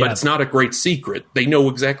out. Yeah. But it's not a great secret. They know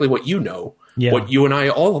exactly what you know. Yeah. What you and I,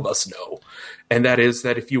 all of us know. And that is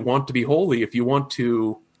that if you want to be holy, if you want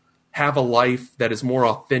to have a life that is more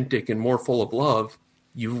authentic and more full of love,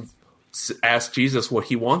 you ask Jesus what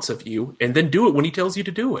he wants of you, and then do it when he tells you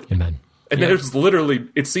to do it. Amen. And there's literally,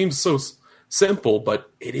 it seems so simple,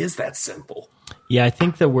 but it is that simple. Yeah, I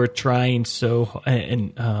think that we're trying so,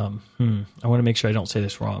 and I want to make sure I don't say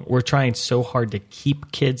this wrong. We're trying so hard to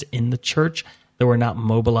keep kids in the church that we're not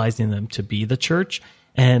mobilizing them to be the church.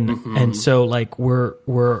 And so like we're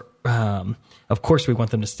of course we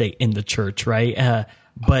want them to stay in the church, right?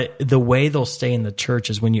 But the way they'll stay in the church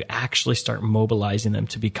is when you actually start mobilizing them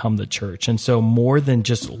to become the church. And so more than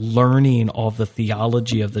just learning all the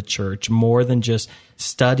theology of the church, more than just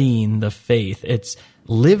studying the faith, it's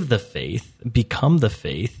live the faith, become the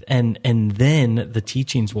faith, and then the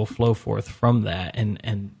teachings will flow forth from that,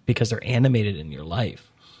 and because they're animated in your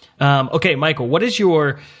life. Okay, Michael, what's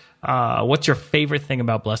your favorite thing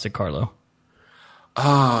about Blessed Carlo?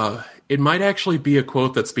 It might actually be a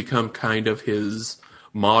quote that's become kind of his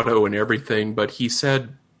motto and everything, but he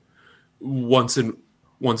said once in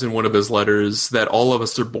one of his letters that all of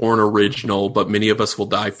us are born original, but many of us will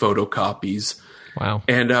die photocopies. Wow.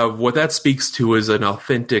 And what that speaks to is an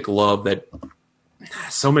authentic love that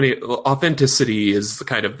authenticity is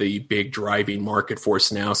kind of the big driving market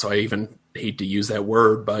force now, so I even hate to use that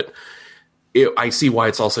word, but I see why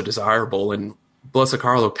it's also desirable. And Blessed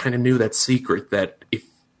Carlo kind of knew that secret, that if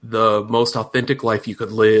the most authentic life you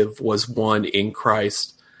could live was one in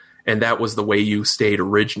Christ, and that was the way you stayed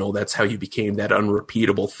original, that's how you became that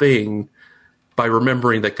unrepeatable thing, by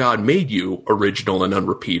remembering that God made you original and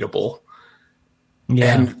unrepeatable.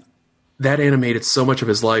 Yeah. And that animated so much of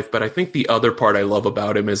his life. But I think the other part I love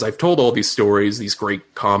about him is I've told all these stories, these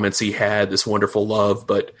great comments he had, this wonderful love,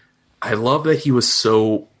 but I love that he was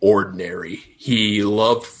so ordinary. He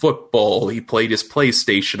loved football. He played his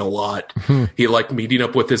PlayStation a lot. He liked meeting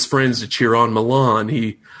up with his friends to cheer on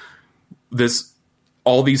Milan.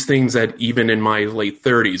 All these things that even in my late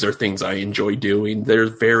 30s are things I enjoy doing. They're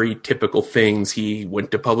very typical things. He went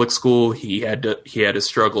to public school. He had his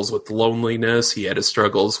struggles with loneliness. He had his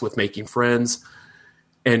struggles with making friends.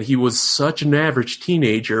 And he was such an average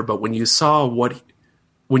teenager, but when you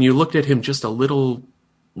looked at him just a little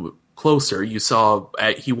closer, you saw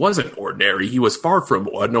he wasn't ordinary. He was far from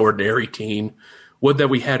an ordinary teen. Would that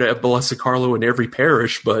we had a Blessed Carlo in every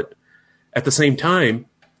parish, but at the same time,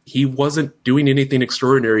 he wasn't doing anything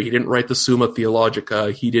extraordinary. He didn't write the Summa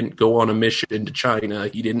Theologica. He didn't go on a mission into China.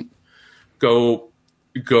 He didn't go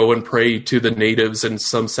and pray to the natives in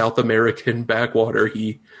some South American backwater.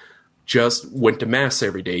 He just went to Mass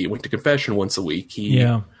every day. He went to confession once a week.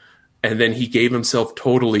 And then he gave himself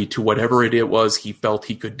totally to whatever it was he felt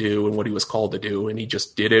he could do and what he was called to do. And he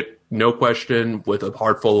just did it, no question, with a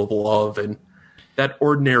heart full of love. And that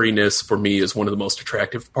ordinariness, for me, is one of the most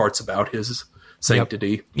attractive parts about his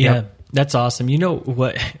sanctity. Yeah, that's awesome. You know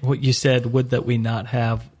what you said, would that we not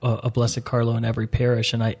have a Blessed Carlo in every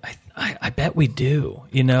parish? And I bet we do,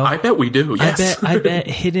 you know? I bet we do, yes. I bet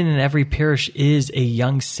hidden in every parish is a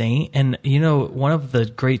young saint. And, you know, one of the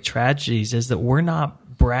great tragedies is that we're not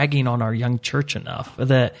bragging on our young church enough,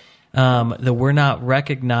 that we're not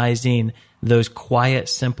recognizing those quiet,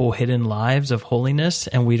 simple, hidden lives of holiness,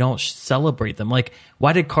 and we don't celebrate them. Like,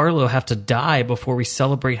 why did Carlo have to die before we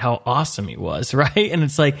celebrate how awesome he was, right? And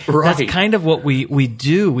it's like, that's kind of what we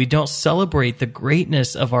do. We don't celebrate the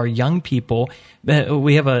greatness of our young people.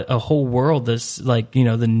 We have a whole world that's like, you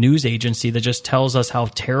know, the news agency that just tells us how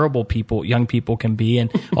terrible young people can be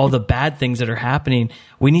and all the bad things that are happening.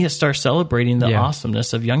 We need to start celebrating the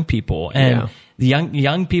awesomeness of young people. And the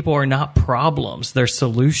young people are not problems; they're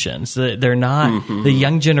solutions. They're not the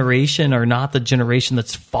young generation are not the generation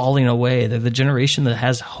that's falling away. They're the generation that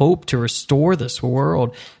has hope to restore this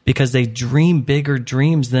world because they dream bigger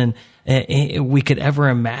dreams than we could ever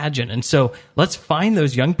imagine. And so, let's find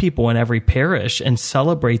those young people in every parish and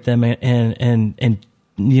celebrate them. And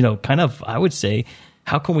you know, kind of, I would say,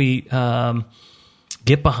 how can we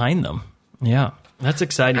get behind them? Yeah, that's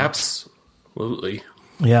exciting. Absolutely.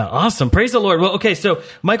 Yeah, awesome. Praise the Lord. Well, okay, so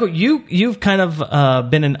Michael, you've kind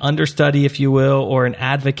of been an understudy, if you will, or an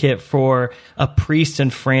advocate for a priest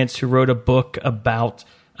in France who wrote a book about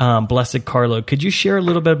Blessed Carlo. Could you share a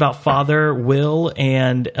little bit about Father Will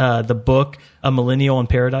and the book A Millennial in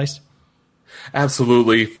Paradise?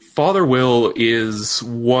 Absolutely. Father Will is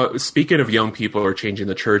speaking of young people who are changing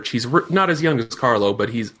the church, he's not as young as Carlo,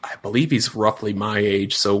 but I believe he's roughly my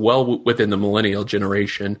age, so well within the millennial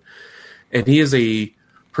generation. And he is a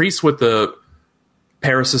priest with the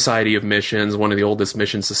Paris Society of Missions, one of the oldest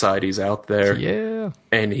mission societies out there. Yeah.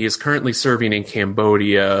 And he is currently serving in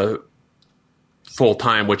Cambodia full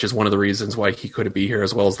time, which is one of the reasons why he couldn't be here,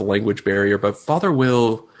 as well as the language barrier. But Father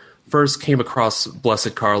Will first came across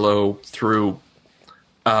Blessed Carlo through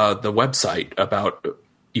the website about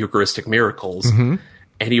Eucharistic miracles. And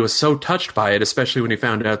he was so touched by it, especially when he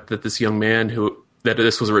found out that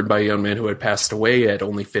this was written by a young man who had passed away at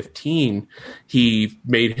only 15. He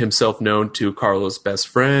made himself known to Carlo's best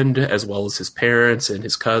friend, as well as his parents and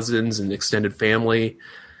his cousins and extended family.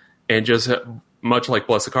 And just much like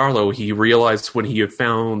Blessed Carlo, he realized when he had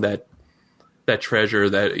found that treasure,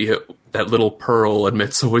 that little pearl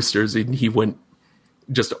amidst oysters, and he went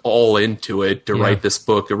just all into it to write this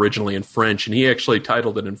book originally in French. And he actually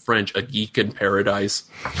titled it in French, A Geek in Paradise,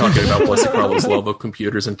 talking about Blessed Carlo's love of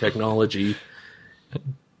computers and technology.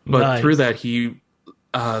 But through that, he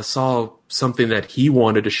saw something that he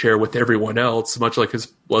wanted to share with everyone else, much like his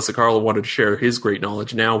Blessed Carlo wanted to share his great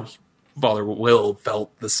knowledge. Now, Father Will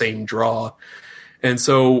felt the same draw. And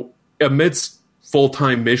so, amidst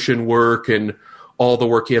full-time mission work and all the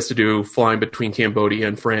work he has to do flying between Cambodia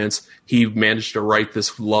and France, he managed to write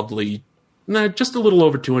this lovely, just a little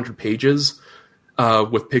over 200 pages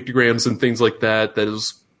with pictograms and things like that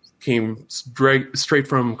came straight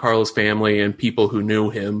from Carlo's family and people who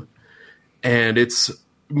knew him. And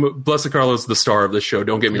Blessed Carlo is the star of the show,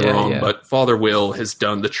 don't get me wrong, but Father Will has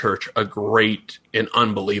done the church a great and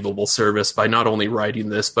unbelievable service by not only writing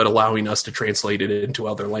this, but allowing us to translate it into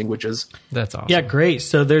other languages. That's awesome. Yeah, great.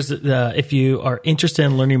 So there's, if you are interested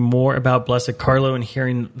in learning more about Blessed Carlo and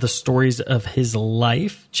hearing the stories of his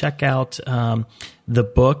life, check out the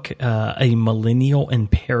book, A Millennial in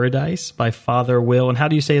Paradise by Father Will. And how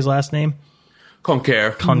do you say his last name?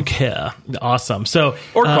 Conquer. Awesome. So,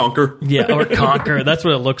 or conquer. Yeah, or conquer. That's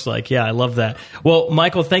what it looks like. Yeah, I love that. Well,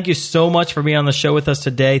 Michael, thank you so much for being on the show with us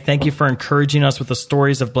today. Thank you for encouraging us with the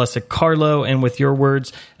stories of Blessed Carlo and with your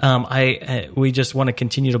words. We just want to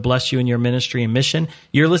continue to bless you in your ministry and mission.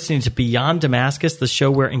 You're listening to Beyond Damascus, the show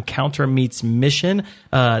where encounter meets mission.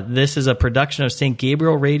 This is a production of St.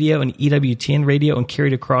 Gabriel Radio and EWTN Radio and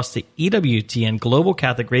carried across the EWTN Global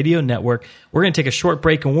Catholic Radio Network. We're going to take a short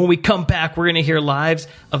break, and when we come back, we're going to hear lives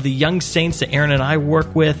of the young saints that Aaron and I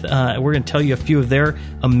work with. We're going to tell you a few of their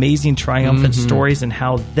amazing triumphant stories and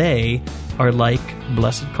how they are like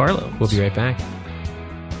Blessed Carlo. We'll be right back.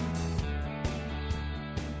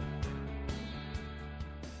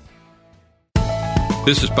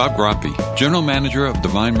 This is Bob Groppi, General Manager of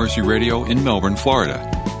Divine Mercy Radio in Melbourne, Florida.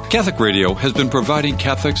 Catholic Radio has been providing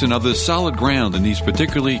Catholics and others solid ground in these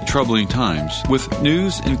particularly troubling times, with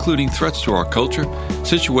news including threats to our culture,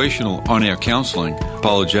 situational on-air counseling,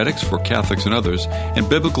 apologetics for Catholics and others, and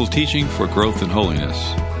biblical teaching for growth and holiness.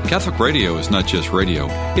 Catholic Radio is not just radio,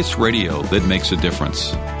 it's radio that makes a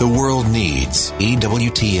difference. The world needs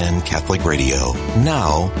EWTN Catholic Radio,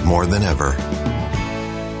 now more than ever.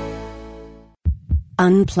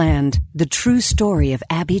 Unplanned, the true story of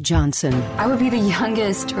Abby Johnson. I would be the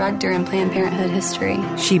youngest director in Planned Parenthood history.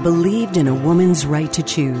 She believed in a woman's right to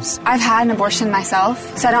choose. I've had an abortion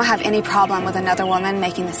myself, so I don't have any problem with another woman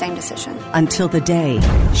making the same decision. Until the day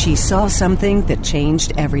she saw something that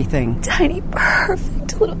changed everything. Tiny,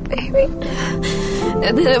 perfect little baby.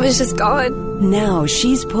 And then it was just gone. Now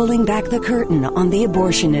she's pulling back the curtain on the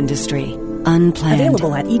abortion industry. Unplanned.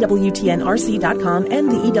 Available at EWTNRC.com and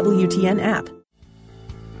the EWTN app.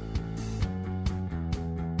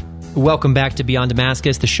 Welcome back to Beyond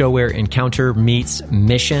Damascus, the show where encounter meets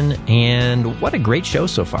mission, and what a great show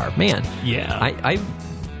so far, man! Yeah,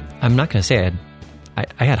 I'm not going to say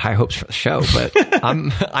I had high hopes for the show, but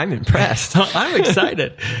I'm impressed. I'm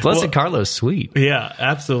excited. Blessed Carlo's sweet. Yeah,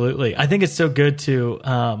 absolutely. I think it's so good to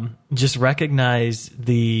just recognize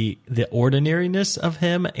the ordinariness of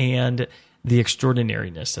him and the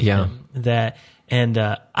extraordinariness of him. And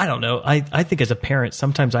I don't know. I think as a parent,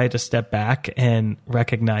 sometimes I had to step back and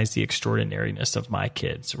recognize the extraordinariness of my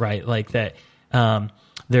kids, right? Like that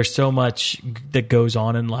there's so much that goes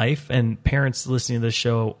on in life. And parents listening to the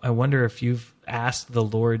show, I wonder if you've asked the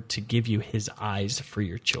Lord to give you his eyes for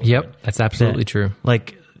your children. Yep, that's absolutely true.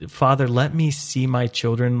 Like, Father, let me see my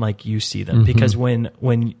children like you see them. Because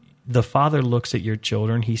when the Father looks at your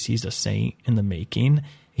children, he sees a saint in the making.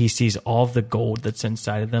 He sees all the gold that's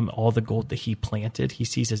inside of them, all the gold that he planted. He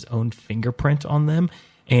sees his own fingerprint on them.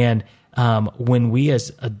 And when we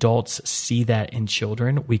as adults see that in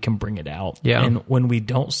children, we can bring it out. Yeah. And when we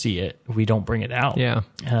don't see it, we don't bring it out. Yeah.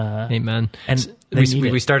 Amen. And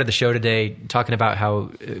we started the show today talking about how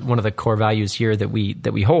one of the core values here that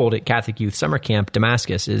we hold at Catholic Youth Summer Camp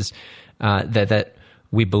Damascus is that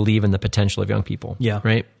we believe in the potential of young people. Yeah.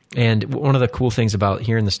 Right. And one of the cool things about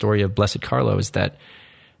hearing the story of Blessed Carlo is that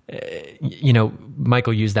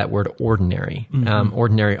Michael used that word ordinary.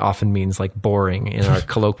 Ordinary often means like boring in our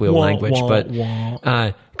colloquial language, but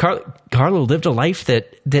Carlo lived a life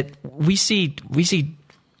that we see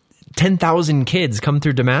 10,000 kids come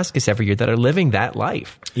through Damascus every year that are living that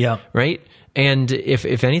life. Yeah. Right. And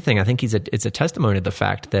if anything, I think it's a testimony to the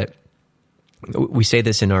fact that we say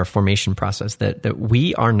this in our formation process that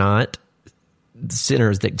we are not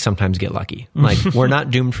sinners that sometimes get lucky. Like, we're not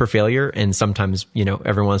doomed for failure, and sometimes,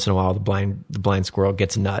 every once in a while the blind squirrel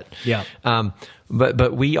gets a nut. Yeah.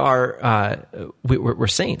 But we are we're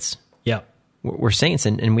saints. Yeah. We're saints,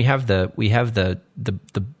 and we have the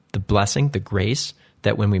blessing, the grace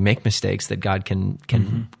that when we make mistakes, that God can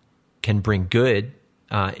bring good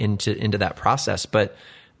into that process. But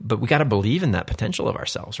we got to believe in that potential of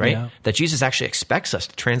ourselves, right? Yeah. That Jesus actually expects us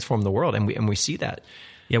to transform the world, and we see that.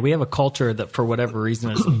 Yeah, we have a culture that, for whatever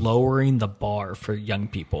reason, is lowering the bar for young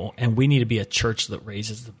people, and we need to be a church that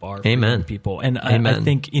raises the bar for young people. And I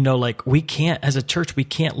think, we can't, as a church, we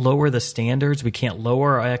can't lower the standards, we can't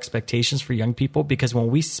lower our expectations for young people, because when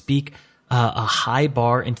we speak a high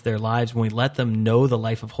bar into their lives, when we let them know the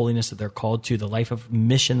life of holiness that they're called to, the life of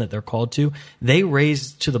mission that they're called to, they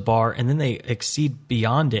raise to the bar, and then they exceed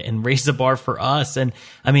beyond it and raise the bar for us. And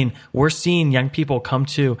I mean, we're seeing young people come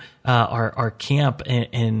to our camp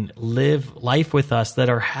and live life with us that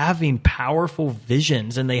are having powerful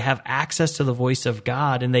visions, and they have access to the voice of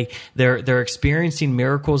God, and they're experiencing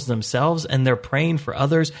miracles themselves, and they're praying for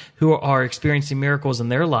others who are experiencing miracles in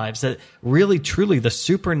their lives. That really, truly, the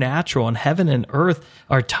supernatural and heaven and earth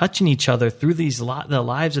are touching each other through the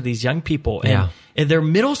lives of these young people. they're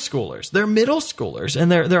middle schoolers. They're middle schoolers,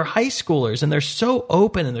 and they're high schoolers, and they're so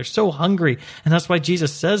open and they're so hungry. And that's why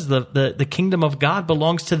Jesus says the kingdom of God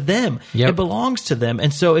belongs to them. Yep. It belongs to them.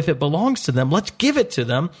 And so if it belongs to them, let's give it to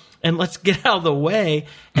them, and let's get out of the way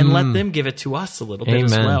and let them give it to us a little bit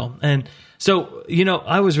as well. And so,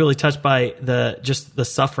 I was really touched by the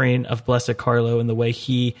suffering of Blessed Carlo and the way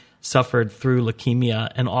he suffered through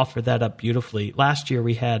leukemia and offered that up beautifully. Last year,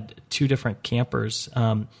 we had 2 different campers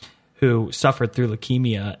who suffered through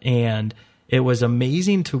leukemia, and it was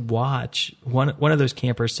amazing to watch. One of those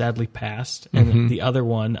campers sadly passed, and the other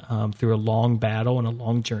one, through a long battle and a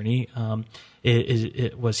long journey,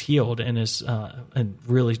 it was healed and is and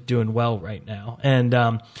really doing well right now. And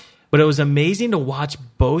but it was amazing to watch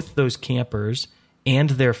both those campers and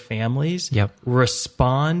their families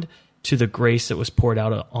respond to the grace that was poured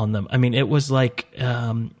out on them. I mean, it was like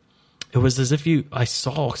it was as if I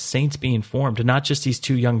saw saints being formed, and not just these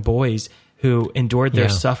 2 young boys who endured their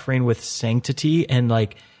suffering with sanctity and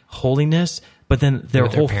like holiness, but then their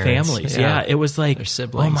whole families. Yeah. It was like,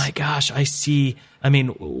 oh my gosh, I see. I mean,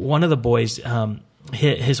 one of the boys,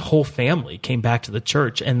 his whole family came back to the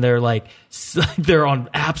church, and they're like, they're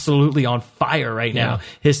absolutely on fire right now.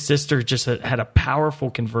 His sister just had a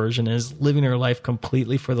powerful conversion and is living her life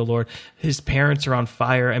completely for the Lord. His parents are on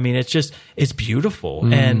fire. I mean, it's beautiful.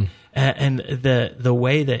 And the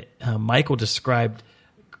way that Michael described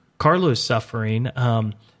Carlo's suffering,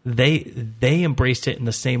 they embraced it in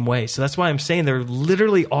the same way. So that's why I'm saying there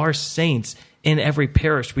literally are saints in every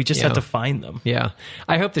parish. We just have to find them. Yeah.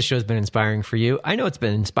 I hope this show's been inspiring for you. I know it's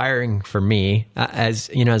been inspiring for me.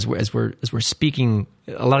 As we're speaking,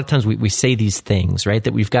 a lot of times we say these things, right?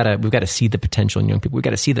 That we've got to see the potential in young people. We've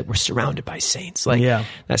got to see that we're surrounded by saints. Like,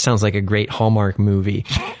 that sounds like a great Hallmark movie,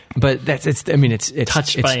 but it's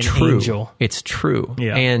touched by an angel. It's true.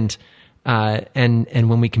 Yeah. And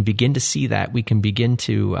when we can begin to see that, we can begin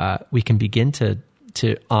to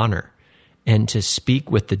honor and to speak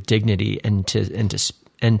with the dignity and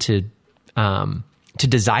to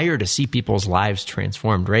desire to see people's lives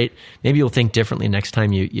transformed. Right? Maybe you'll think differently next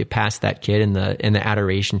time you pass that kid in the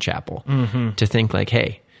adoration chapel to think like,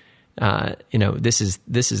 hey, this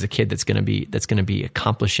is a kid that's going to be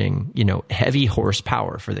accomplishing heavy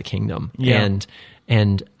horsepower for the kingdom, and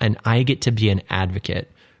I get to be an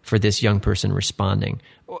advocate for this young person responding.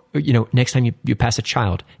 Next time you pass a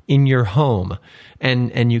child in your home,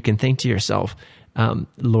 and you can think to yourself,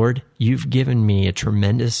 Lord, you've given me a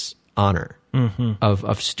tremendous honor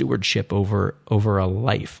of stewardship over a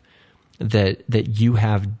life that you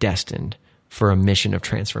have destined for a mission of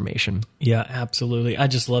transformation. Yeah, absolutely. I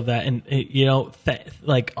just love that. And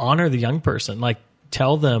like honor the young person, like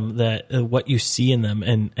tell them that what you see in them,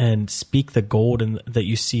 and speak the gold that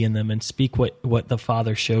you see in them, and speak what the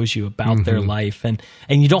Father shows you about their life. And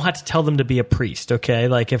you don't have to tell them to be a priest, okay?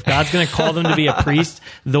 Like if God's going to call them to be a priest,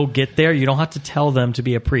 they'll get there. You don't have to tell them to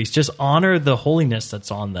be a priest. Just honor the holiness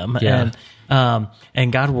that's on them. Yeah.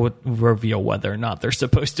 And God will reveal whether or not they're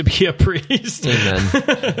supposed to be a priest. Amen.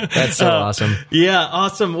 That's so awesome. Yeah,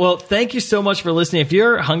 awesome. Well, thank you so much for listening. If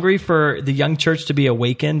you're hungry for the young church to be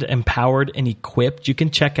awakened, empowered, and equipped, you can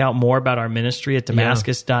check out more about our ministry at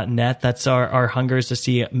Damascus.net. That's our hunger, is to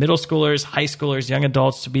see middle schoolers, high schoolers, young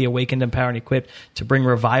adults to be awakened, empowered, and equipped to bring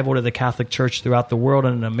revival to the Catholic Church throughout the world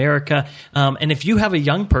and in America. And if you have a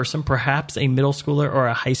young person, perhaps a middle schooler or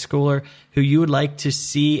a high schooler, who you would like to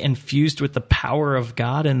see infused with the power of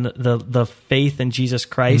God and the faith in Jesus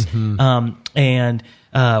Christ, we're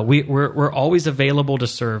always available to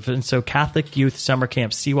serve. And so Catholic Youth Summer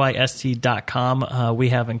Camp, CYST.com. We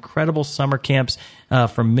have incredible summer camps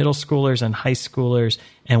for middle schoolers and high schoolers,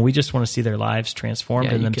 and we just want to see their lives transformed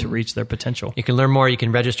and them to reach their potential. You can learn more. You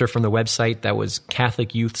can register from the website. That was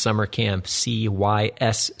Catholic Youth Summer Camp, CYSC.com.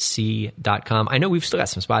 I know we've still got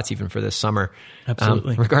some spots even for this summer.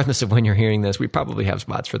 Absolutely. Regardless of when you're hearing this, we probably have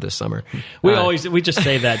spots for this summer. We just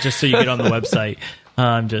say that just so you get on the website.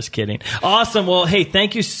 I'm just kidding. Awesome. Well, hey,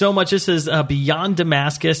 thank you so much. This is Beyond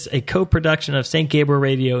Damascus, a co-production of St. Gabriel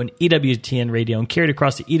Radio and EWTN Radio, and carried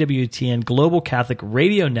across the EWTN Global Catholic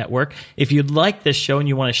Radio Network. If you'd like this show and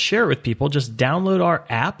you want to share it with people, just download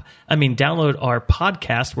our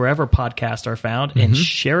podcast, wherever podcasts are found, and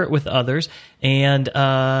share it with others. And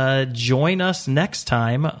join us next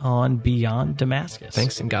time on Beyond Damascus.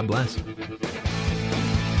 Thanks, and God bless.